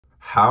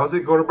How's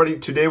it going, everybody?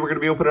 Today we're going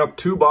to be opening up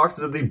two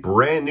boxes of the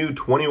brand new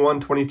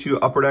 21-22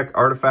 Upper Deck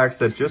Artifacts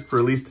that just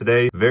released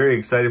today. Very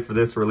excited for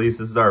this release.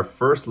 This is our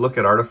first look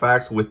at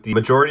Artifacts with the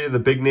majority of the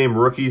big name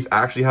rookies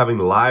actually having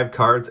live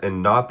cards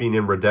and not being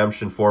in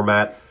redemption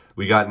format.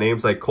 We got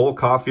names like Cole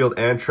Caulfield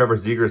and Trevor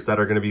Zegras that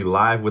are going to be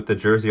live with the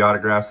jersey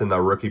autographs and the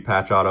rookie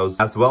patch autos,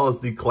 as well as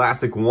the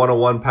classic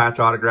 101 patch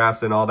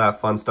autographs and all that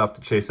fun stuff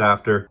to chase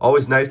after.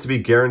 Always nice to be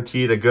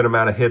guaranteed a good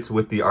amount of hits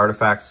with the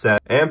Artifacts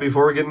set. And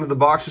before we get into the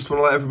box, just want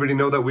to let everybody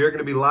know that we are going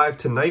to be live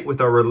tonight with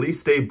our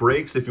release day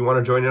breaks. If you want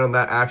to join in on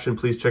that action,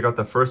 please check out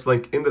the first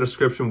link in the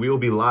description. We will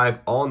be live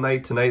all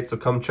night tonight, so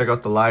come check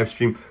out the live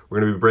stream. We're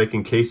going to be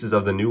breaking cases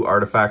of the new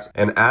Artifacts.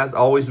 And as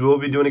always, we will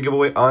be doing a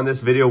giveaway on this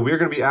video. We're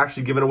going to be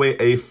actually giving away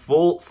a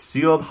full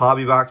sealed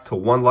hobby box to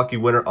one lucky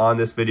winner on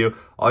this video.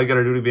 All you got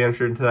to do to be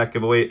entered into that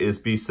giveaway is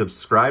be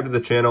subscribed to the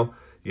channel.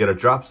 You got to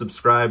drop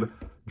subscribe,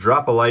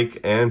 drop a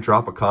like, and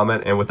drop a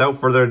comment. And without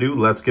further ado,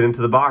 let's get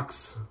into the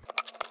box.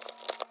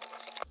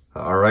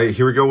 All right,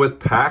 here we go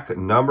with pack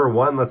number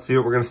one. Let's see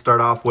what we're going to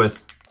start off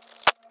with.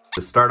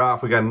 To start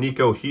off, we got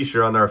Nico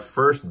Hischier on our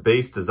first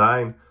base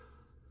design.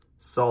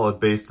 Solid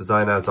base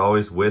design as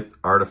always with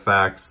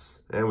Artifacts.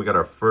 And we got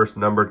our first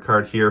numbered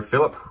card here,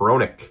 Filip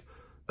Hronek.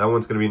 That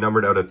one's going to be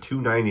numbered out of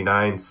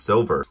 299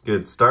 silver.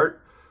 Good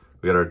start.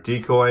 We got our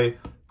decoy,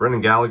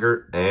 Brendan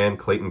Gallagher, and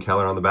Clayton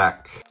Keller on the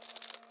back.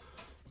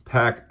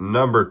 Pack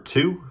number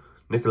two,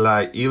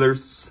 Nikolai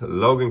Ehlers,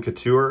 Logan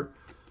Couture,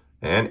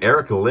 and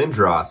Eric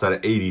Lindros out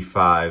of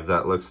 85.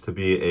 That looks to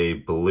be a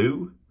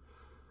blue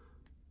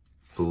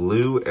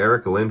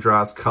Eric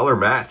Lindros color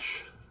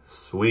match.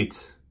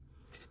 Sweet.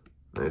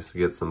 Nice to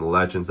get some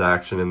Legends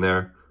action in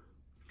there.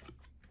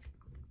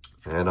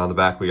 And on the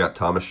back, we got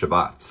Thomas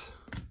Chabot,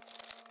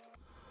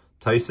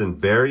 Tyson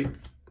Barrie,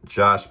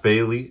 Josh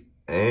Bailey,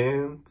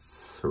 and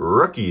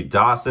rookie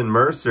Dawson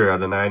Mercer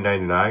out of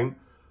 999.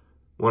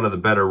 One of the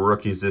better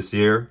rookies this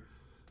year,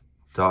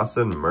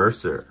 Dawson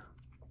Mercer.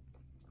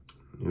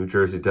 New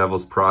Jersey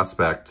Devils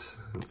prospect.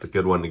 It's a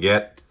good one to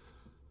get.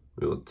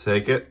 We will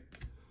take it.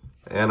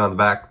 And on the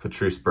back,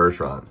 Patrice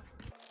Bergeron.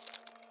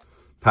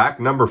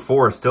 Pack number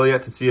four, still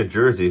yet to see a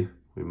jersey.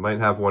 We might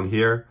have one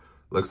here.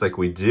 Looks like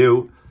we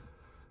do.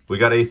 We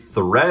got a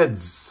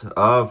Threads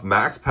of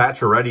Max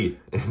Pacioretty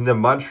in the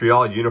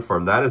Montreal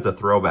uniform. That is a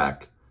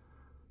throwback.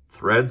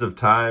 Threads of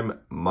Time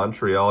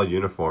Montreal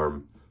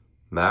uniform.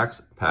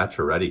 Max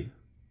Pacioretty.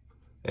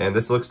 And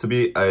this looks to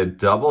be a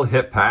double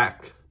hit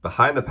pack.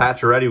 Behind the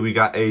Pacioretty, we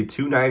got a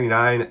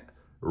 299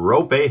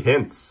 Roope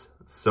Hintz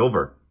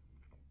silver.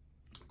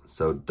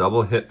 So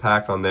double hit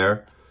pack on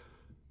there.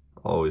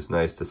 Always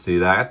nice to see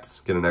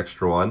that. Get an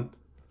extra one.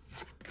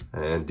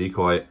 And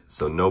decoy,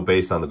 so no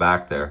base on the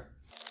back there.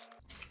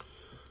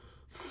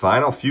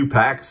 Final few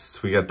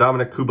packs. We got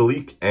Dominic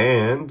Kubalik,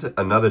 and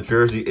another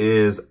jersey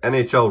is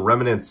NHL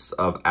Remnants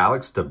of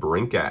Alex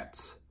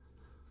DeBrincat.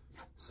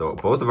 So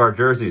both of our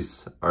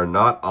jerseys are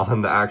not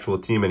on the actual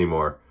team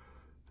anymore.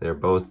 They're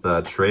both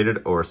traded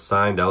or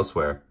signed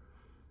elsewhere.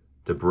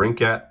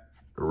 DeBrincat,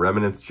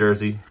 Remnants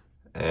jersey,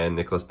 and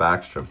Nicholas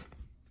Backstrom.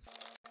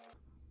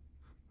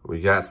 We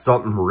got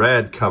something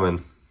red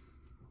coming.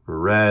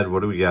 Red,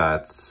 what do we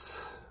got?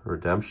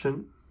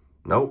 Redemption?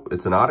 Nope,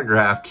 it's an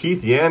autograph.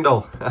 Keith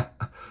Yandle.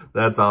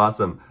 That's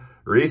awesome.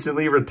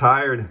 Recently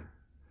retired,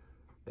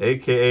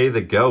 aka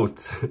the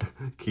GOAT.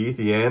 Keith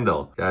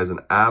Yandle. Guy's an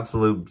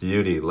absolute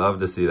beauty. Love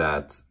to see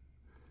that.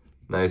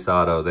 Nice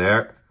auto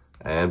there.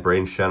 And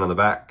Braden Shen on the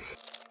back.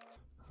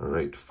 All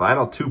right,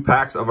 final two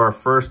packs of our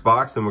first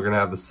box, and we're going to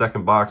have the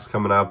second box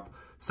coming up.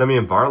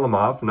 Semyon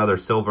Varlamov, another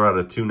silver out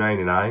of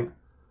 299.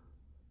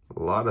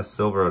 A lot of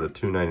silver out of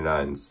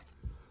 299s.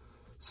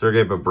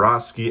 Sergei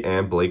Bobrovsky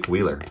and Blake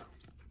Wheeler.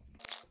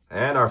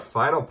 And our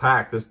final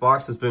pack. This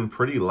box has been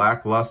pretty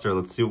lackluster.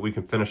 Let's see what we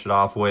can finish it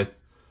off with.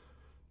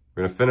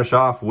 We're going to finish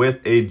off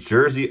with a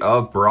jersey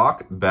of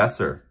Brock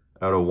Boeser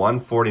out of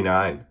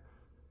 149.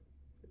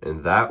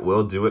 And that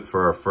will do it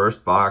for our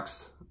first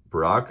box,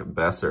 Brock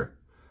Boeser.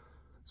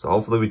 So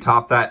hopefully we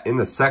top that in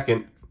the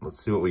second.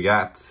 Let's see what we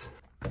got.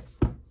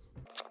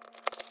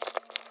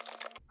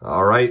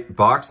 All right,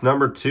 box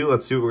number two.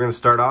 Let's see what we're going to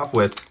start off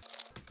with.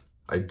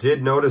 I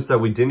did notice that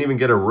we didn't even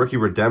get a rookie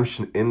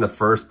redemption in the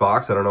first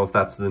box. I don't know if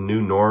that's the new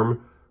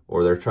norm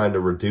or they're trying to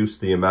reduce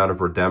the amount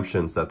of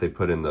redemptions that they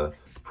put in the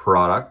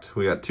product.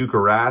 We got Tuukka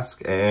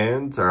Rask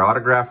and our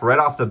autograph right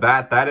off the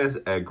bat. That is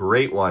a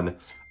great one.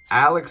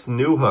 Alex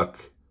Newhook.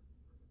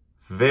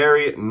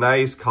 Very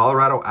nice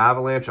Colorado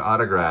Avalanche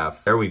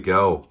autograph. There we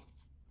go.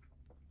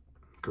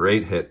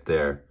 Great hit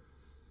there.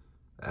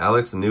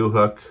 Alex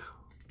Newhook.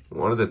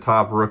 One of the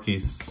top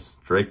rookies,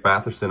 Drake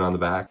Batherson on the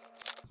back.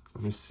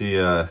 Let me see,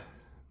 the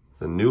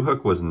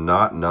Newhook was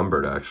not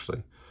numbered,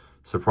 actually.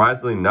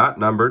 Surprisingly not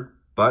numbered,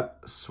 but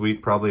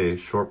sweet, probably a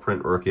short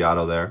print rookie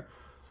auto there.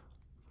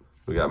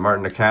 We got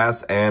Martin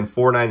Necas and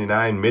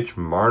 $4.99 Mitch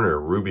Marner,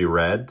 ruby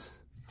red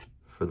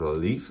for the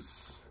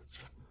Leafs.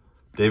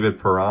 David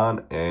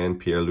Perron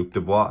and Pierre-Luc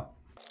Dubois.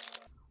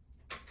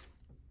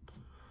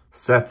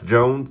 Seth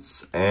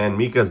Jones and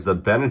Mika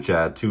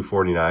Zibanejad,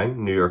 $2.49,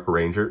 New York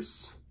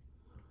Rangers.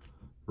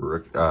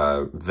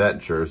 vet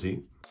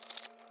jersey.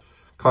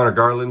 Connor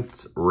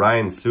Garland,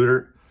 Ryan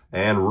Suter,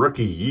 and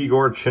rookie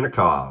Igor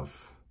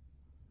Chinnikov.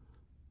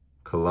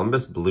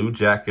 Columbus Blue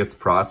Jackets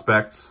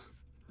prospects.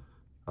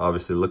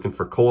 Obviously looking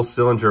for Cole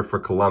Sillinger for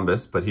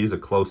Columbus, but he's a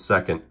close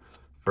second.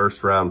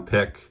 First round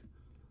pick.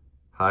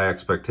 High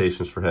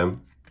expectations for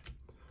him.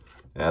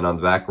 And on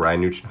the back,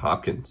 Ryan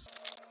Nugent-Hopkins.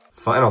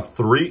 Final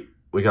three.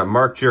 We got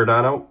Mark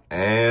Giordano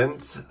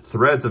and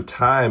Threads of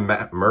Time,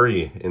 Matt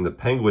Murray in the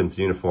Penguins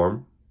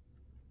uniform.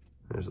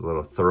 There's a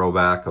little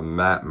throwback of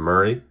Matt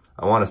Murray.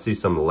 I want to see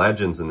some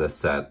legends in this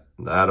set.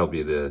 That'll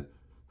be the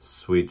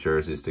sweet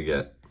jerseys to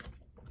get.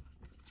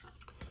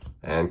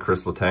 And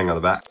Chris Letang on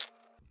the back.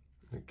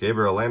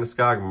 Gabriel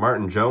Landeskog,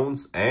 Martin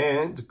Jones,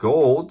 and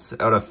gold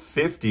out of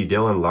 50,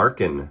 Dylan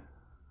Larkin.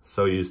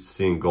 So used to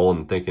seeing gold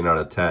and thinking out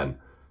of 10.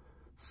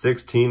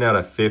 16 out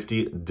of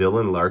 50,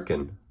 Dylan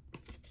Larkin.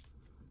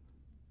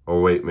 Oh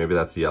wait, maybe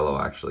that's yellow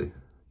actually.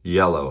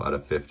 Yellow out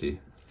of 50.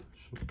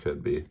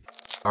 Could be.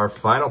 Our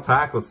final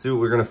pack, let's see what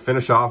we're going to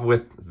finish off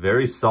with.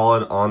 Very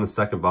solid on the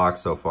second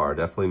box so far.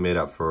 Definitely made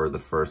up for the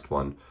first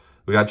one.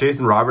 We got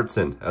Jason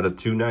Robertson out of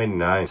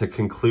 299 to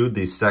conclude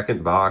the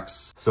second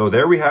box. So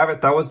there we have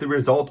it. That was the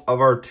result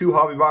of our 2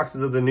 hobby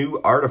boxes of the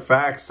new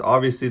artifacts.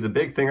 Obviously, the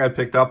big thing I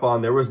picked up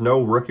on, there was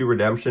no rookie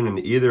redemption in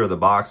either of the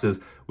boxes.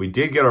 We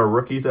did get our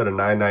rookies at a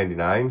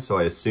 $9.99, so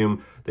I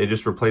assume they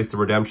just replaced the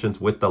redemptions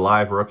with the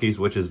live rookies,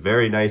 which is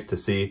very nice to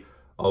see.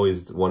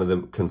 Always one of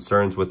the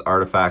concerns with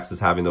artifacts is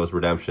having those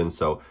redemptions.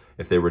 So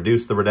if they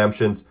reduce the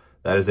redemptions,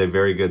 that is a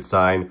very good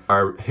sign.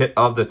 Our hit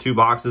of the 2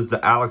 boxes,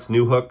 the Alex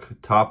Newhook,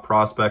 top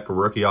prospect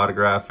rookie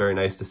autograph. Very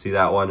nice to see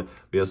that one.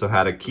 We also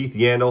had a Keith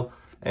Yandel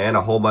and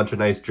a whole bunch of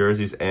nice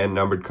jerseys and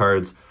numbered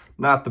cards.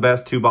 Not the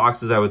best 2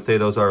 boxes. I would say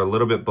those are a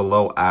little bit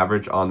below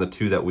average on the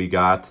 2 that we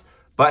got.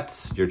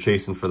 But you're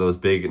chasing for those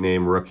big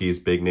name rookies,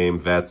 big name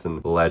vets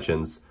and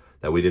legends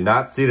that we did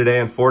not see today,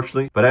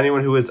 unfortunately. But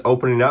anyone who is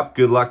opening up,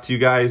 good luck to you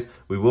guys.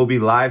 We will be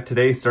live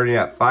today starting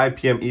at 5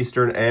 p.m.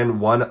 Eastern, and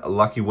one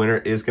lucky winner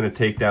is going to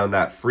take down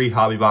that free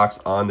hobby box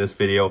on this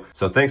video.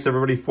 So thanks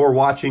everybody for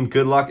watching.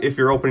 Good luck if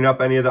you're opening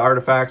up any of the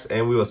artifacts,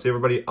 and we will see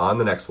everybody on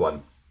the next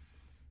one.